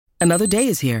Another day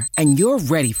is here, and you're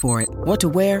ready for it. What to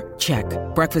wear? Check.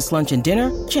 Breakfast, lunch, and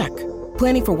dinner? Check.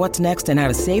 Planning for what's next and how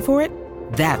to save for it?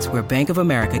 That's where Bank of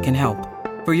America can help.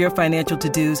 For your financial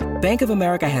to-dos, Bank of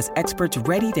America has experts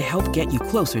ready to help get you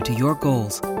closer to your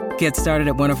goals. Get started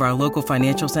at one of our local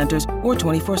financial centers or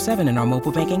 24/7 in our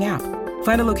mobile banking app.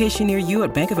 Find a location near you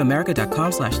at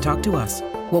bankofamerica.com/talktous.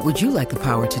 What would you like the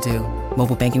power to do?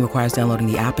 Mobile banking requires downloading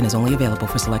the app and is only available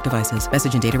for select devices.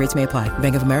 Message and data rates may apply.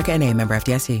 Bank of America N.A., member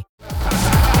FDIC.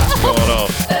 What's going on?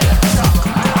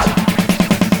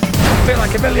 I feel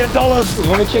like $1 million.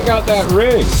 Let me check out that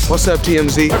ring. What's up,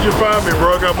 TMZ? How'd you find me,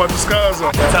 bro? I got a bunch of scars on.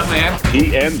 What's up, man?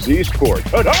 TMZ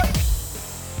Sports.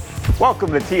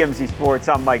 Welcome to TMZ Sports.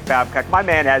 I'm Mike Babcock. My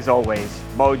man, as always,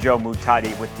 Mojo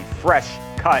Muhtadi with the fresh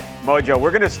cut. Mojo,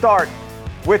 we're going to start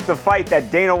with the fight that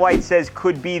Dana White says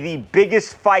could be the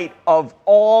biggest fight of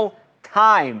all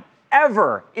time,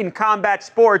 ever in combat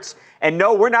sports. And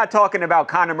no, we're not talking about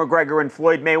Conor McGregor and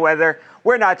Floyd Mayweather.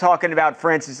 We're not talking about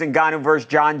Francis Ngannou versus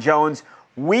John Jones.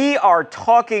 We are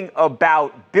talking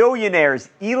about billionaires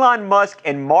Elon Musk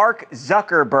and Mark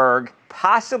Zuckerberg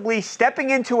possibly stepping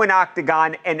into an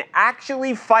octagon and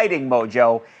actually fighting,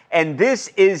 Mojo. And this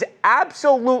is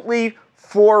absolutely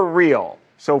for real.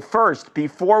 So first,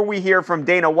 before we hear from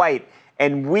Dana White,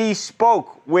 and we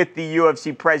spoke with the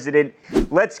UFC president,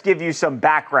 let's give you some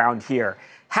background here.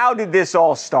 How did this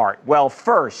all start? Well,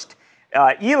 first,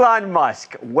 Elon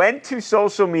Musk went to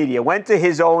social media, went to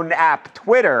his own app,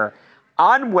 Twitter,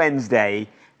 on Wednesday,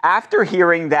 after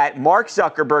hearing that Mark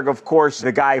Zuckerberg, of course,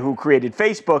 the guy who created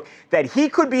Facebook, that he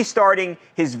could be starting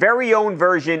his very own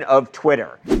version of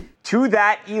Twitter. To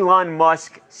that, Elon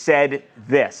Musk said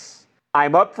this: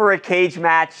 "I'm up for a cage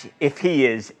match if he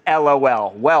is,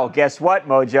 LOL." Well, guess what,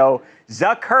 Mojo?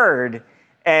 Zuck heard,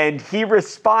 and he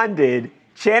responded,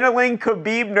 channeling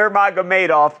Khabib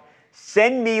Nurmagomedov,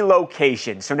 "Send me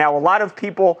location." So now a lot of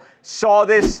people saw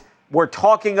this, were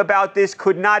talking about this,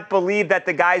 could not believe that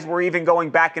the guys were even going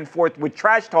back and forth with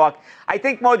trash talk. I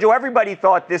think, Mojo, everybody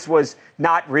thought this was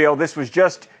not real. This was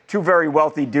just two very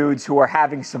wealthy dudes who are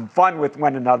having some fun with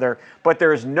one another. But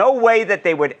there's no way that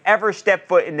they would ever step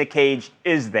foot in the cage,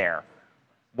 is there?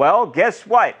 Well, guess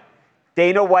what?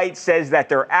 Dana White says that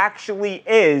there actually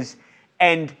is,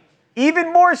 and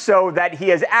even more so that he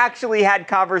has actually had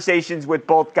conversations with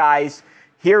both guys.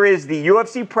 Here is the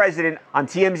UFC president on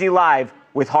TMZ Live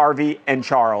with Harvey and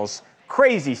Charles.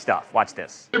 Crazy stuff. Watch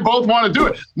this. They both want to do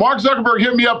it. Mark Zuckerberg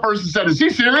hit me up first and said, "Is he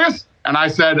serious?" And I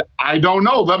said, "I don't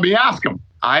know. Let me ask him."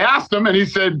 I asked him and he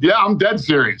said, "Yeah, I'm dead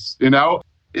serious." You know,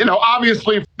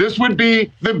 obviously this would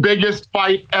be the biggest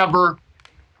fight ever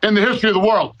in the history of the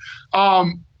world.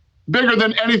 Bigger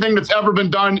than anything that's ever been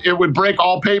done. It would break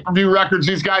all pay-per-view records.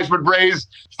 These guys would raise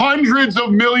hundreds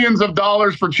of millions of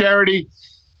dollars for charity.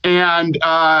 And,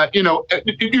 you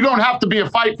don't have to be a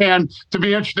fight fan to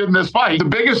be interested in this fight. The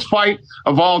biggest fight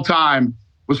of all time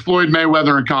was Floyd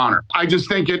Mayweather and Conor. I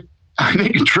think it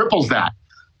triples that.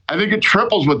 I think it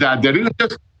triples what that did.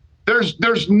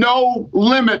 There's no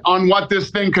limit on what this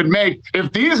thing could make.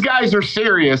 If these guys are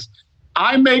serious,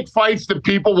 I make fights that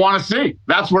people want to see.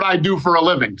 That's what I do for a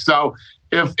living. So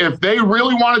if they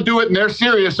really want to do it and they're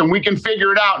serious and we can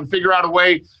figure it out and figure out a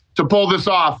way to pull this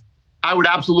off, I would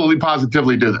absolutely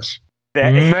positively do this.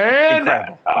 Man,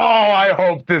 incredible. I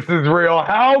hope this is real.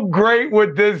 How great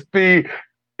would this be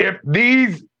if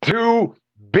these two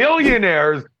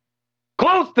billionaires,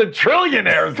 close to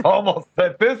trillionaires almost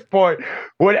at this point,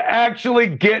 would actually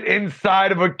get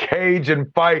inside of a cage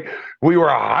and fight? We were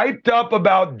hyped up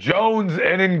about Jones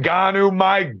and Ngannou.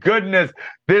 My goodness,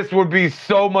 this would be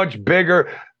so much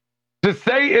bigger. To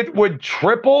say it would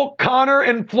triple Conor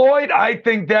and Floyd, I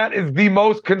think that is the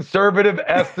most conservative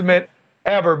estimate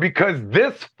ever, because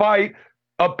this fight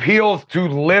appeals to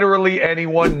literally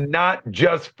anyone, not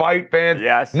just fight fans.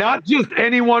 Yes. Not just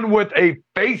anyone with a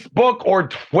Facebook or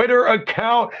Twitter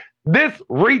account. This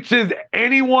reaches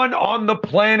anyone on the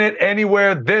planet,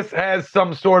 anywhere. This has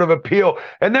some sort of appeal.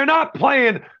 And they're not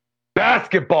playing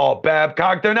basketball,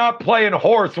 Babcock. They're not playing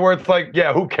horse where it's like,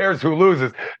 yeah, who cares who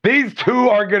loses? These two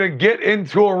are going to get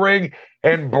into a ring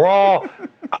and brawl.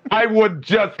 I would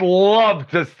just love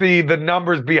to see the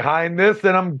numbers behind this.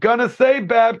 And I'm going to say,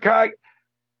 Babcock,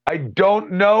 I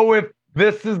don't know if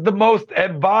this is the most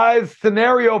advised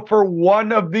scenario for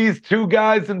one of these two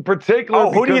guys in particular.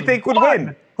 Oh, who do you think would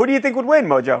win? Who do you think would win,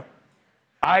 Mojo?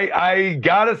 I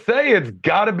gotta say, it's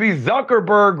gotta be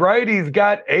Zuckerberg, right? He's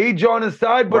got age on his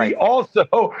side, but he also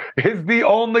is the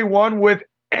only one with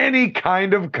any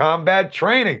kind of combat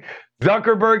training.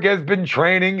 Zuckerberg has been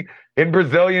training in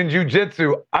Brazilian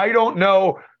Jiu-Jitsu. I don't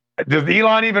know Does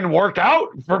Elon even work out?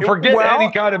 Forget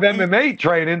any kind of MMA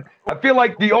training. I feel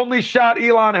like the only shot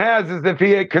Elon has is if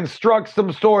he constructs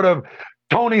some sort of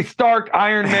Tony Stark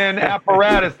Iron Man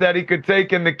apparatus that he could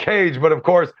take in the cage, but of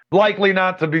course, likely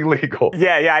not to be legal.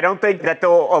 Yeah, I don't think that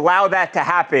they'll allow that to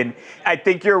happen. I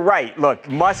think you're right. Look,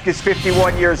 Musk is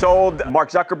 51 years old.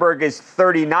 Mark Zuckerberg is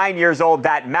 39 years old.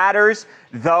 That matters.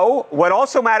 Though, what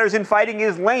also matters in fighting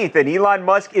is length, and Elon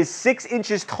Musk is 6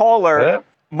 inches taller. Yeah.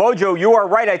 Mojo, you are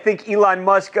right. I think Elon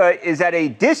Musk is at a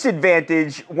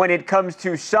disadvantage when it comes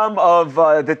to some of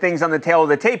the things on the tail of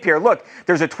the tape here. Look,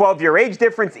 there's a 12-year age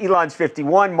difference. Elon's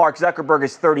 51. Mark Zuckerberg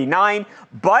is 39.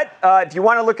 But if you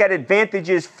want to look at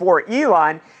advantages for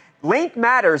Elon, length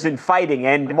matters in fighting.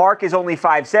 And Mark is only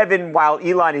 5'7", while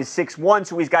Elon is 6'1",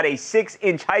 so he's got a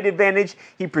 6-inch height advantage.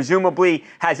 He presumably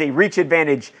has a reach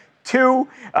advantage, too.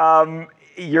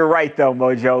 You're right, though,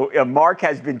 Mojo. Mark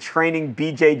has been training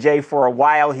BJJ for a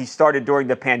while. He started during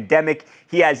the pandemic.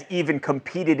 He has even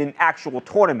competed in actual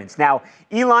tournaments. Now,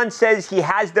 Elon says he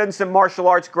has done some martial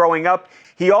arts growing up.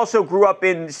 He also grew up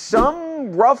in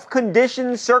some rough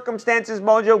conditions, circumstances.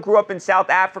 Mojo grew up in South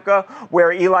Africa,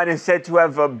 where Elon is said to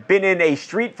have been in a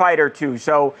street fight or two.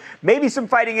 So maybe some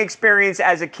fighting experience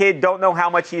as a kid. Don't know how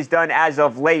much he's done as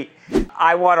of late.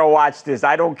 I want to watch this.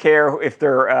 I don't care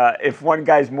if one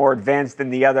guy's more advanced than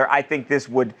the other. I think this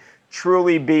would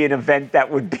truly be an event that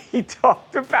would be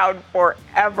talked about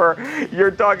forever.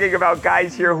 You're talking about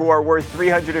guys here who are worth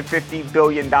 $350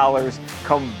 billion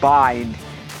combined.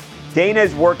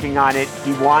 Dana's working on it.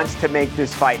 He wants to make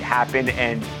this fight happen,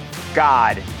 and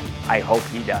God, I hope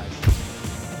he does.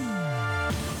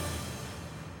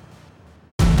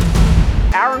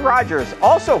 Aaron Rodgers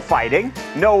also fighting,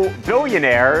 no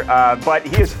billionaire, but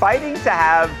he is fighting to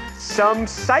have some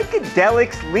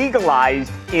psychedelics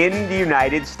legalized in the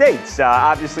United States.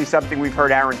 Obviously something we've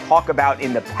heard Aaron talk about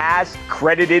in the past,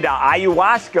 credited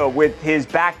ayahuasca with his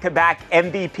back-to-back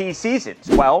MVP seasons.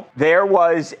 Well, there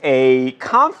was a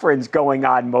conference going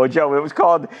on, Mojo. It was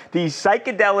called the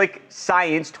Psychedelic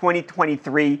Science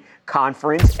 2023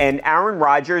 conference, and Aaron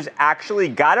Rodgers actually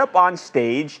got up on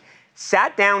stage,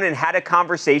 sat down and had a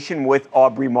conversation with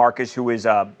Aubrey Marcus, who is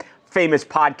a famous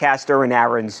podcaster and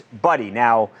Aaron's buddy.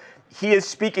 Now, he is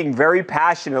speaking very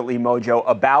passionately, Mojo,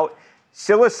 about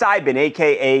psilocybin,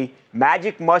 a.k.a.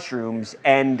 magic mushrooms,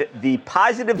 and the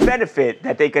positive benefit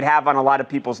that they could have on a lot of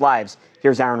people's lives.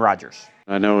 Here's Aaron Rodgers.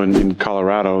 I know in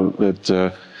Colorado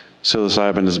that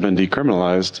psilocybin has been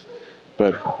decriminalized,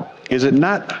 but is it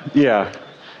not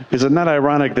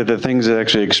ironic that the things that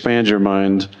actually expand your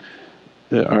mind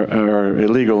are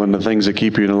illegal, and the things that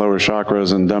keep you in the lower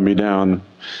chakras and dumb you down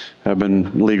have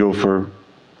been legal for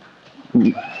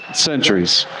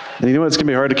centuries? And you know what? It's going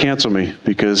to be hard to cancel me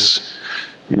because,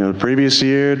 the previous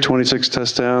year, 26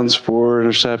 touchdowns, 4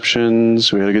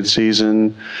 interceptions. We had a good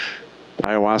season.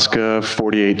 Ayahuasca,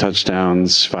 48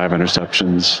 touchdowns, 5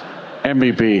 interceptions.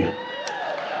 MVP.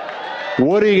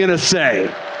 What are you going to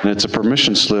say? And it's a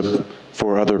permission slip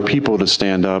for other people to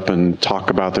stand up and talk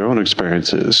about their own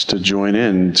experiences, to join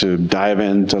in, to dive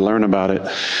in, to learn about it.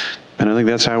 And I think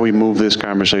that's how we move this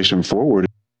conversation forward.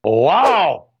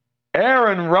 Wow.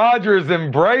 Aaron Rodgers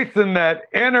embracing that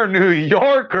inner New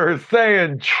Yorker,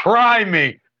 saying, try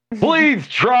me. Please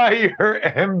try your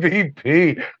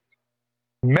MVP.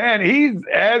 Man, he's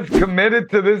as committed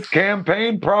to this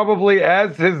campaign probably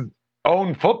as his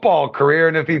own football career.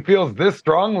 And if he feels this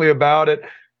strongly about it,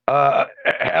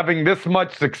 having this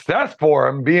much success for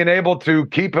him, being able to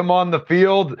keep him on the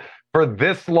field for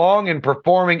this long and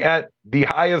performing at the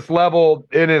highest level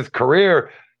in his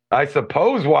career, I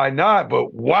suppose why not?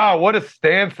 But wow, what a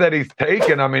stance that he's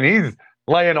taken. I mean, he's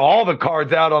laying all the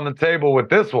cards out on the table with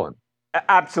this one.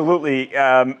 Absolutely.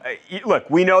 Look,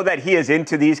 we know that he is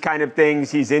into these kind of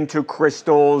things. He's into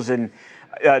crystals, and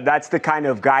that's the kind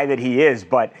of guy that he is.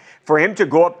 But for him to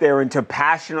go up there and to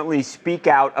passionately speak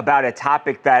out about a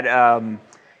topic that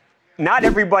not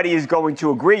everybody is going to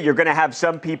agree. You're going to have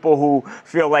some people who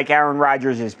feel like Aaron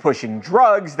Rodgers is pushing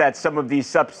drugs, that some of these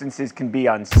substances can be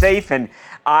unsafe. And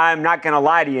I'm not going to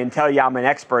lie to you and tell you I'm an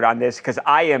expert on this, because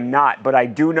I am not. But I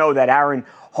do know that Aaron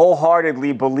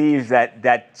wholeheartedly believes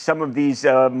that some of these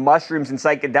mushrooms and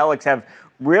psychedelics have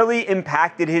really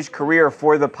impacted his career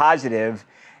for the positive.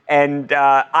 And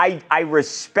I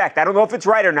respect, I don't know if it's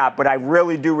right or not, but I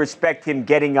really do respect him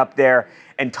getting up there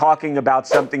and talking about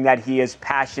something that he is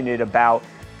passionate about,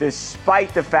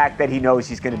 despite the fact that he knows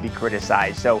he's going to be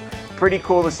criticized. So pretty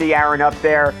cool to see Aaron up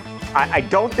there. I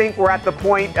don't think we're at the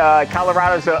point,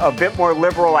 Colorado's a bit more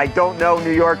liberal. I don't know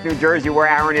New York, New Jersey, where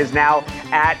Aaron is now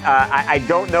at. I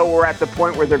don't know we're at the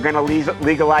point where they're going to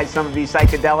legalize some of these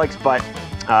psychedelics, but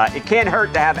It can't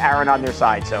hurt to have Aaron on their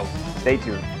side, so stay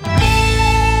tuned.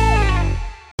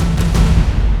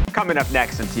 Coming up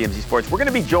next on TMZ Sports, we're going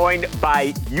to be joined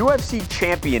by UFC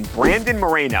champion Brandon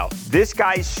Moreno. This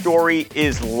guy's story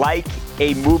is like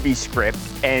a movie script,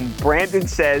 and Brandon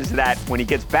says that when he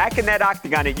gets back in that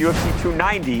octagon at UFC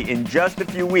 290 in just a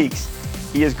few weeks,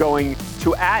 he is going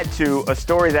to add to a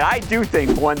story that I do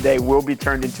think one day will be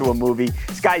turned into a movie.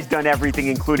 This guy's done everything,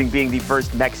 including being the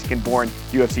first Mexican-born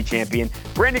UFC champion.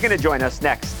 Brandon going to join us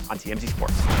next on TMZ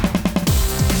Sports.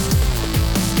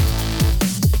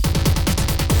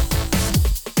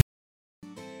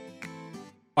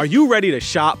 Are you ready to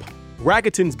shop?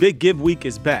 Rakuten's Big Give Week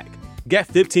is back. Get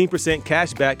 15%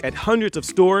 cash back at hundreds of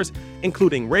stores,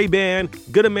 including Ray-Ban,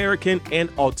 Good American, and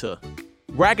Ulta.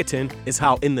 Rakuten is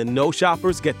how in-the-know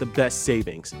shoppers get the best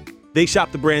savings. They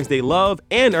shop the brands they love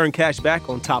and earn cash back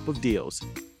on top of deals.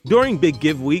 During Big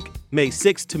Give Week, May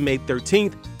 6th to May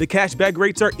 13th, the cashback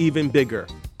rates are even bigger.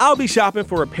 I'll be shopping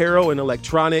for apparel and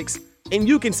electronics, and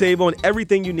you can save on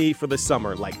everything you need for the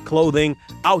summer, like clothing,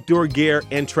 outdoor gear,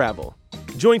 and travel.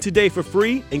 Join today for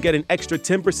free and get an extra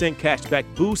 10% cashback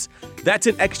boost. That's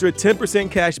an extra 10%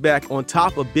 cashback on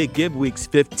top of Big Give Week's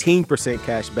 15%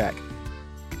 cashback.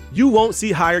 You won't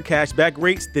see higher cashback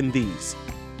rates than these.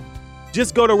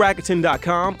 Just go to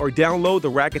Rakuten.com or download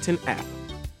the Rakuten app.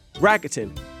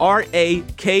 Rakuten,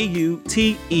 Rakuten.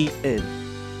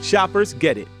 Shoppers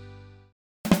get it.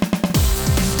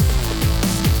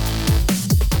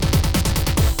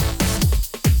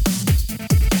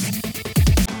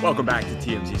 Welcome back to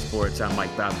TMZ Sports. I'm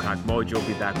Mike Babcock. Mojo will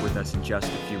be back with us in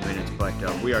just a few minutes, but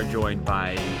we are joined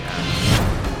by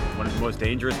one of the most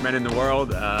dangerous men in the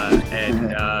world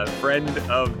and friend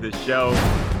of the show,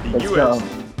 the UFC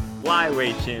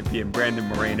flyweight champion, Brandon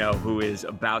Moreno, who is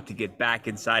about to get back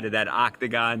inside of that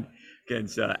octagon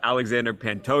against Alexander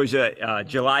Pantoja,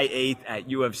 July 8th at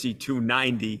UFC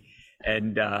 290,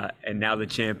 and now the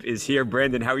champ is here.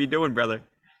 Brandon, how are you doing, brother?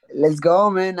 Let's go,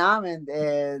 man. I'm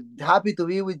happy to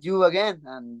be with you again,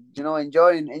 and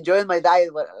enjoying my diet,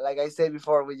 like I said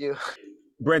before, with you.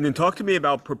 Brandon, talk to me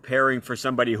about preparing for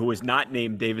somebody who is not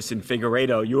named Davison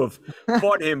Figueiredo. You have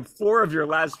fought him 4 of your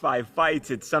last 5 fights.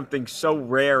 It's something so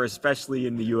rare, especially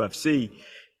in the UFC.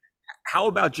 How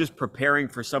about just preparing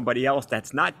for somebody else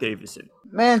that's not Davison?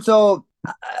 Man, so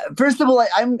first of all,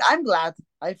 I'm glad.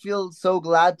 I feel so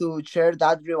glad to share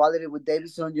that rivalry with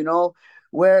Davison.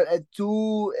 Where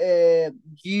 2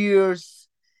 years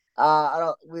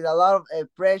with a lot of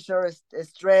pressure,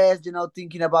 stress,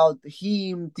 thinking about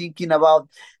him, thinking about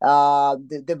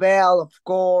the bell, of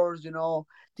course,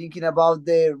 thinking about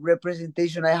the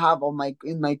representation I have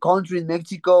in my country, in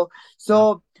Mexico.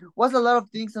 So was a lot of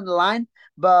things on the line,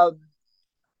 but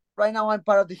right now I'm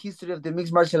part of the history of the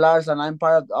mixed martial arts, and I'm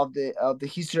part of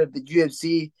the history of the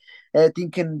UFC,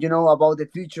 thinking, about the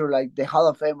future, like the Hall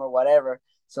of Fame or whatever.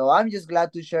 So I'm just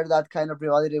glad to share that kind of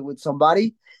reality with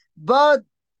somebody. But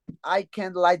I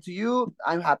can't lie to you.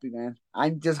 I'm happy, man.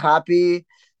 I'm just happy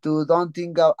to don't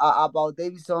think about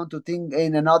Davison, to think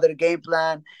in another game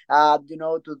plan,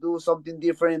 to do something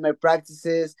different in my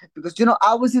practices. Because,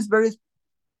 always is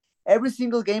every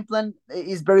single game plan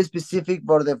is very specific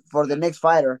for the next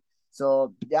fighter.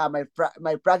 So, yeah, my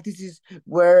practices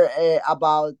were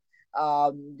about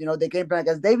the game plan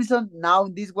against Davison. Now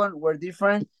in this one, we're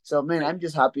different. So, man, I'm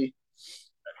just happy.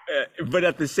 But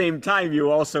at the same time,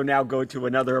 you also now go to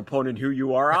another opponent who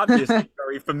you are obviously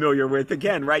very familiar with.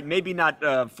 Again, right? Maybe not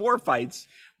 4 fights,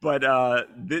 but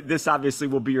this obviously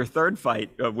will be your 3rd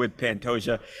fight with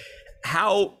Pantoja.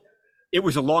 It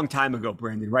was a long time ago,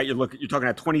 Brandon, right? You're talking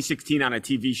about 2016 on a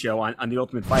TV show on The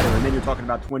Ultimate Fighter, and then you're talking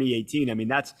about 2018. I mean,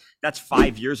 that's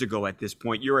 5 years ago at this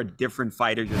point. You're a different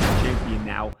fighter. You're the champion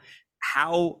now.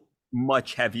 How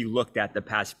much have you looked at the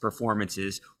past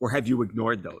performances, or have you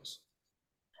ignored those?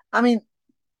 I mean,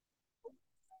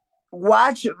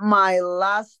 watch my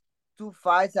last 2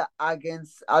 fights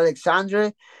against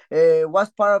Alexandre. Was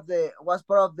part of the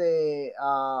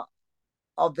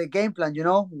game plan.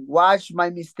 Watch my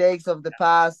mistakes of the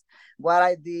past, what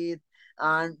I did,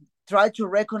 and try to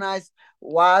recognize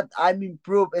what I'm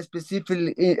improved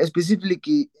specifically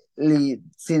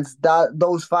since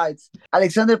those fights.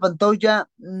 Alexander Pantoja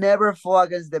never fought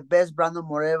against the best Brandon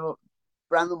Moreno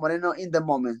in the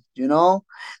moment,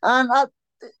 and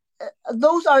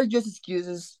those are just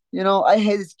excuses. I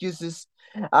hate excuses.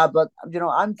 But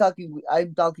I'm talking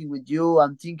with you.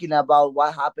 I'm thinking about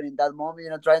what happened in that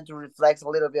moment. Trying to reflect a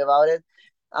little bit about it,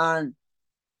 and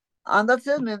that's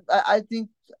it, man. I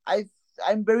think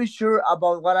I'm very sure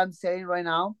about what I'm saying right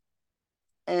now,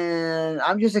 and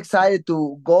I'm just excited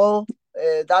to go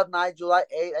that night, July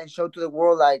 8th, and show to the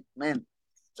world, like, man,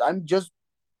 I'm just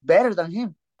better than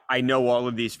him. I know all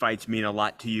of these fights mean a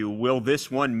lot to you. Will this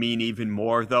one mean even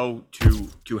more, though,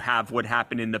 to have what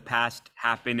happened in the past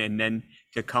happen and then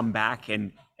to come back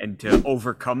and to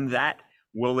overcome that?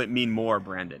 Will it mean more,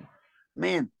 Brandon?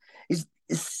 Man, it's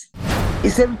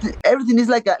everything is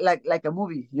like a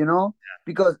movie, you know?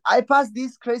 Because I passed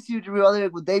this crazy rivalry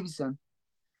with Davison,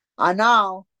 and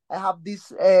now I have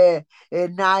this a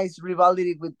nice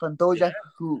rivalry with Pantoja,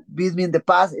 who beat me in the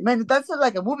past. Man, that's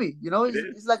like a movie, you know?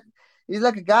 It's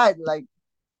like a guide, like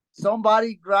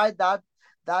somebody write that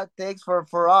takes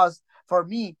for us, for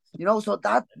me, you know. So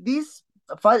that this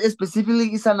fight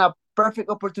specifically is a perfect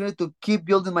opportunity to keep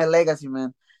building my legacy,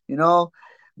 man. You know,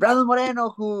 Brandon Moreno,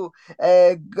 who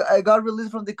got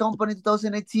released from the company in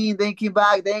 2018, then came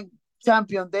back, then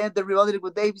champion, then the rivalry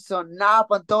with Davison, now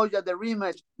Pantoja, the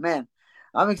rematch. Man,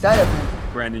 I'm excited, man.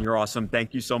 Brandon, you're awesome.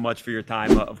 Thank you so much for your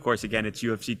time. Of course, again, it's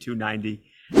UFC 290.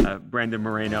 Brandon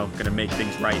Moreno going to make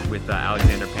things right with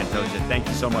Alexander Pantoja. Thank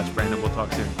you so much, Brandon. We'll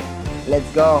talk soon. Let's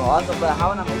go. Awesome.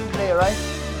 Have an amazing day, all right?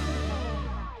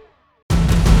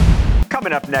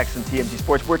 Coming up next on TMZ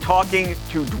Sports, we're talking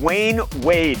to Dwayne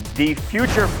Wade, the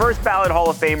future first ballot Hall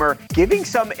of Famer, giving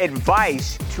some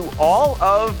advice to all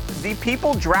of the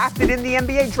people drafted in the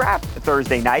NBA draft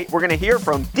Thursday night. We're going to hear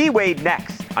from D. Wade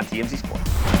next on TMZ Sports.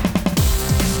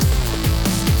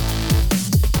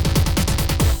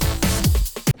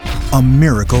 A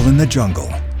miracle in the jungle.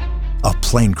 A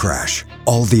plane crash.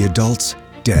 All the adults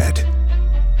dead.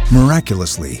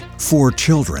 Miraculously, 4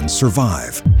 children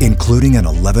survive, including an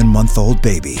 11-month-old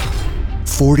baby.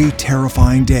 40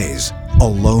 terrifying days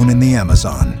alone in the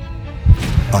Amazon.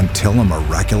 Until a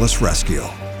miraculous rescue.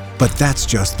 But that's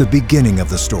just the beginning of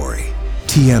the story.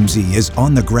 TMZ is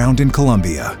on the ground in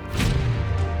Colombia.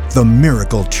 The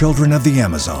Miracle Children of the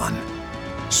Amazon.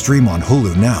 Stream on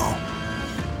Hulu now.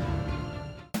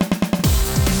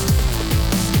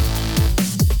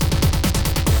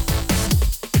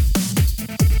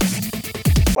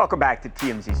 Welcome back to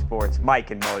TMZ Sports. Mike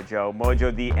and Mojo.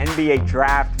 Mojo, the NBA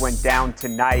draft went down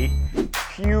tonight.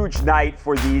 Huge night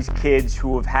for these kids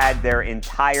who have had their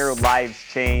entire lives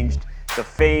changed. The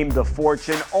fame, the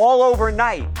fortune, all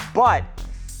overnight. But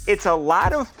it's a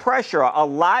lot of pressure, a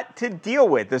lot to deal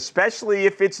with, especially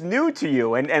if it's new to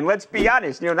you. And let's be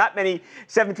honest, not many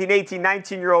 17, 18,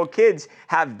 19-year-old kids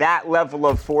have that level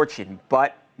of fortune.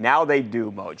 But now they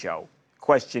do, Mojo.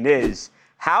 Question is,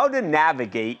 how to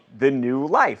navigate the new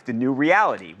life, the new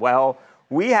reality? Well,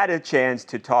 we had a chance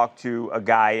to talk to a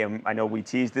guy, and I know we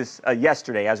teased this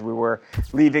yesterday as we were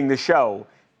leaving the show.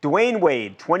 Dwayne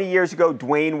Wade, 20 years ago,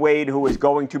 Dwayne Wade, who was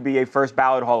going to be a first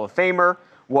ballot Hall of Famer,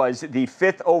 was the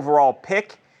 5th overall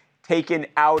pick, taken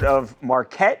out of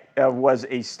Marquette, was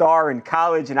a star in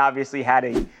college, and obviously had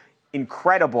an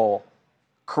incredible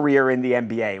career in the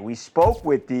NBA. We spoke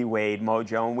with D. Wade,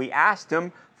 Mojo, and we asked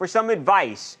him for some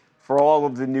advice for all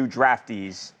of the new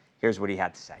draftees. Here's what he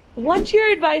had to say. What's your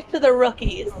advice to the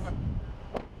rookies?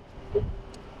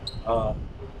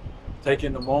 Take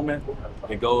in the moment.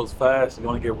 It goes fast. You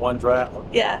only get one draft.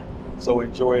 Yeah. So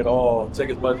enjoy it all.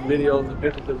 Take as much videos and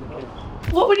pictures as you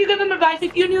can. What would you give them advice?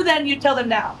 If you knew then, you'd tell them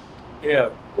now. Yeah.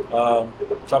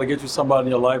 Try to get you somebody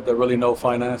in your life that really knows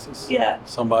finances. Yeah.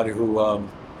 Somebody who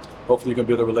hopefully you can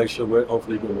build a relationship with.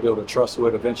 Hopefully you can build a trust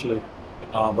with eventually.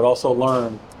 But also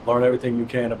learn everything you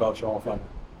can about your own finance.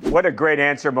 What a great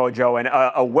answer, Mojo, and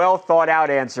a well thought out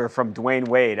answer from Dwayne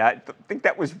Wade. I think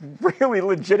that was really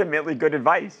legitimately good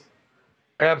advice.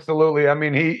 Absolutely. I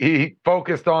mean, he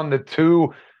focused on the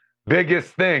two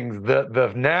biggest things,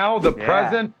 the now, the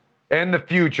present, and the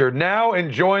future. Now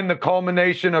enjoying the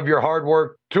culmination of your hard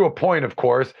work to a point, of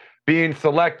course, being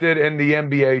selected in the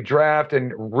NBA draft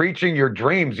and reaching your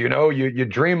dreams. You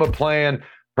dream of playing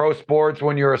pro sports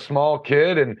when you're a small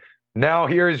kid, and now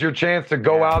here's your chance to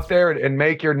go out there and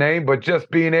make your name, but just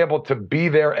being able to be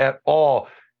there at all,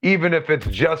 even if it's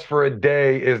just for a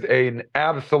day, is an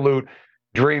absolute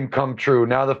dream come true.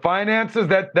 Now, the finances,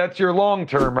 that's your long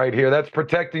term right here. That's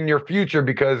protecting your future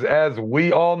because, as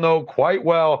we all know quite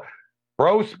well,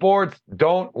 pro sports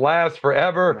don't last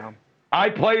forever. No. I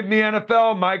played in the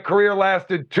NFL. My career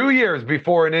lasted 2 years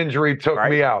before an injury took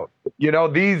me out.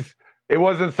 It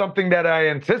wasn't something that I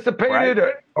anticipated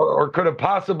or could have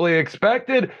possibly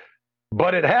expected,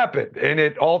 but it happened, and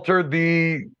it altered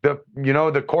the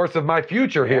course of my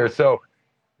future here. So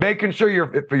making sure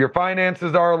your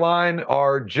finances are aligned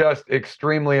are just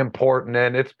extremely important,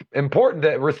 and it's important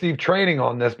to receive training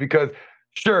on this because,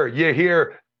 sure, you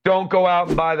hear, don't go out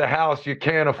and buy the house you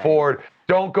can't afford.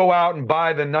 Don't go out and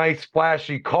buy the nice,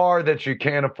 flashy car that you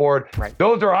can't afford.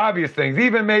 Those are obvious things.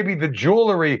 Even maybe the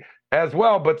jewelry as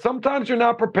well. But sometimes you're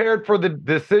not prepared for the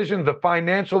decisions, the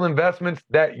financial investments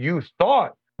that you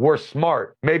thought were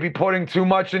smart. Maybe putting too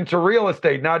much into real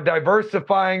estate, not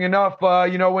diversifying enough,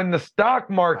 in the stock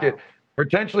market. Wow.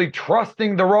 Potentially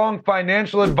trusting the wrong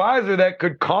financial advisor that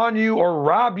could con you or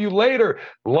rob you later,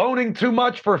 loaning too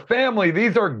much for family.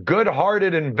 These are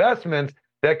good-hearted investments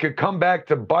that could come back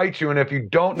to bite you. And if you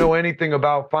don't know anything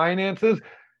about finances,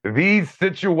 these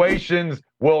situations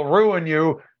will ruin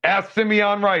you. Ask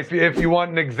Simeon Rice if you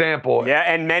want an example. Yeah,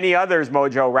 and many others,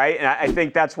 Mojo, right? And I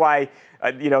think that's why,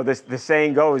 the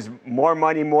saying goes, more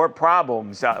money, more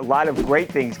problems. A lot of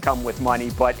great things come with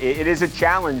money, but it is a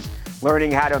challenge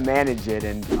learning how to manage it.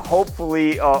 And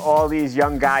hopefully all these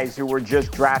young guys who were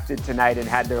just drafted tonight and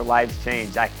had their lives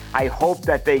changed, I hope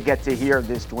that they get to hear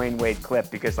this Dwayne Wade clip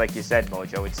because, like you said,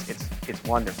 Mojo, it's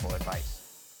wonderful advice.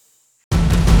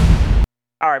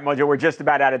 All right, Mojo, we're just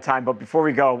about out of time, but before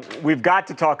we go, we've got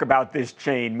to talk about this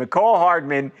chain. Mecole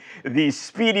Hardman, the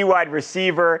speedy wide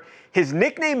receiver, his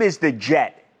nickname is the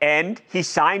Jet, and he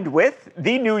signed with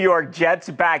the New York Jets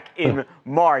back in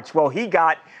March. Well, he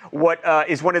got what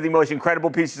is one of the most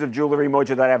incredible pieces of jewelry,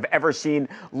 Mojo, that I've ever seen.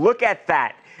 Look at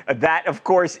that. That, of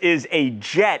course, is a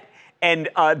jet. And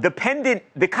the pendant,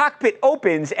 the cockpit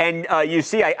opens, and you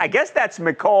see, I guess that's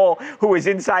Mecole, who is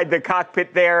inside the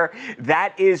cockpit there.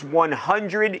 That is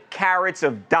 100 carats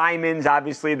of diamonds.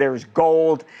 Obviously, there's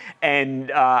gold.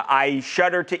 And I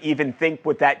shudder to even think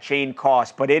what that chain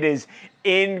costs. But it is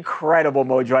incredible,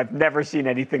 Mojo. I've never seen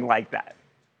anything like that.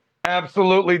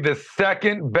 Absolutely the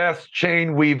second best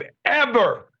chain we've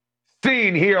ever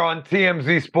seen here on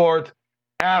TMZ Sports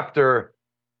after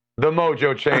the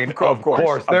Mojo chain, of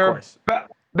course.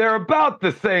 They're about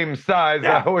the same size,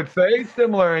 I would say,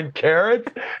 similar in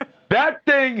carats. That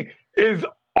thing is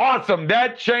awesome.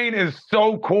 That chain is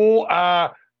so cool.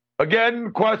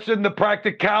 Again, question the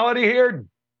practicality here.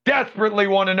 Desperately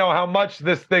want to know how much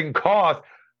this thing costs.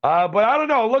 But I don't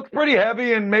know. It looks pretty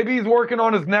heavy, and maybe he's working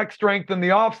on his neck strength in the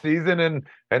offseason,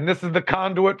 and this is the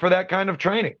conduit for that kind of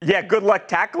training. Yeah, good luck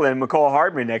tackling Mecole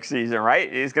Hardman next season,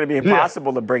 right? It's going to be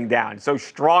impossible to bring down. So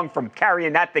strong from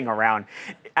carrying that thing around.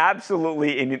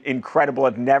 Absolutely incredible.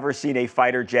 I've never seen a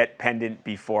fighter jet pendant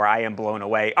before. I am blown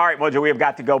away. All right, Mojo, we have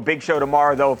got to go. Big show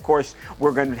tomorrow, though. Of course,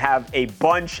 we're going to have a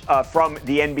bunch from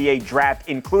the NBA draft,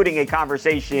 including a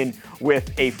conversation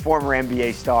with a former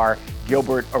NBA star,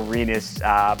 Gilbert Arenas.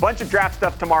 A bunch of draft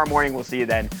stuff tomorrow morning. We'll see you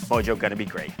then. Mojo, going to be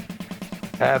great.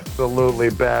 Absolutely,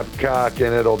 Babcock,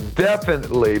 and it'll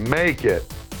definitely make it.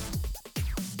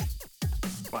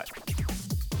 What?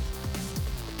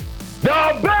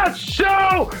 The best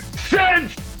show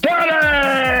since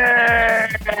today!